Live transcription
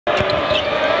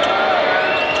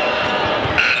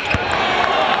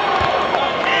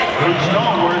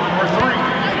Stallworth for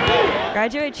 3.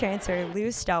 Graduate transfer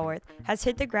Lewis Stallworth has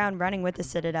hit the ground running with the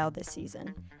Citadel this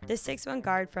season. The 6'1"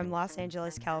 guard from Los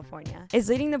Angeles, California, is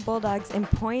leading the Bulldogs in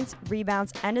points,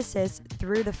 rebounds, and assists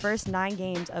through the first 9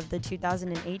 games of the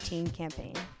 2018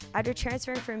 campaign. After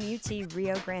transferring from UT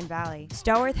Rio Grande Valley,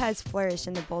 Stallworth has flourished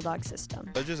in the Bulldog system.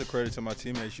 That's just a credit to my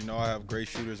teammates. You know, I have great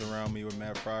shooters around me with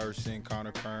Matt Frierson,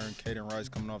 Connor Kern, Caden Rice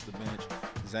coming off the bench.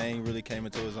 Zane really came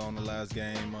into his own the last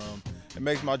game. It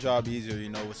makes my job easier, you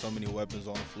know, with so many weapons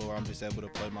on the floor. I'm just able to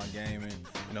play my game, and,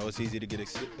 you know, it's easy to get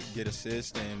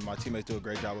assists, and my teammates do a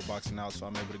great job of boxing out, so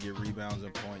I'm able to get rebounds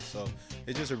and points. So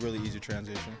it's just a really easy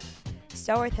transition.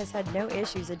 Stallworth has had no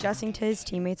issues adjusting to his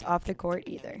teammates off the court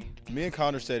either. Me and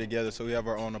Connor stay together, so we have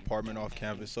our own apartment off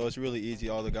campus, so it's really easy.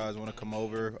 All the guys want to come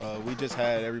over. We just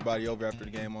had everybody over after the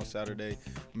game on Saturday.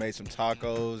 Made some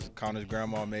tacos. Connor's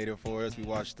grandma made it for us. We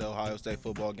watched the Ohio State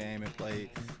football game and played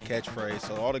catchphrase.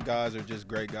 So all the guys are just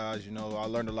great guys. You know, I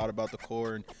learned a lot about the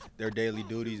core and their daily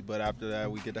duties, but after that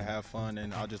we get to have fun,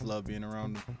 and I just love being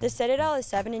around them. The Citadel is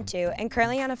 7-2 and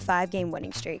currently on a 5-game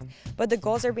winning streak, but the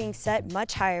goals are being set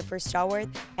much higher for Stallworth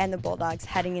and the Bulldogs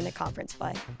heading into conference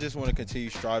play. Just want to continue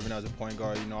striving as a point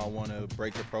guard. You know, I want to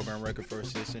break the program record for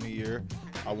assists in a year.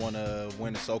 I want to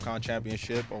win the SoCon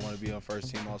championship. I want to be on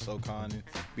first team all SoCon and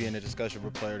be in the discussion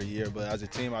for player of the year. But as a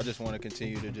team, I just want to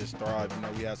continue to just thrive. You know,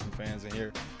 we have some fans in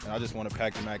here, and I just want to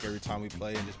pack the MAC every time we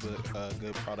play and just put a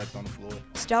good product on the floor.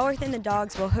 Stallworth and the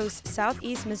Dogs will host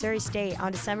Southeast Missouri State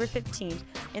on December 15th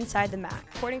inside the MAC.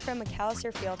 Reporting from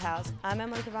McAllister Fieldhouse, I'm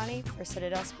Emily Cavani for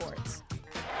Citadel Sports.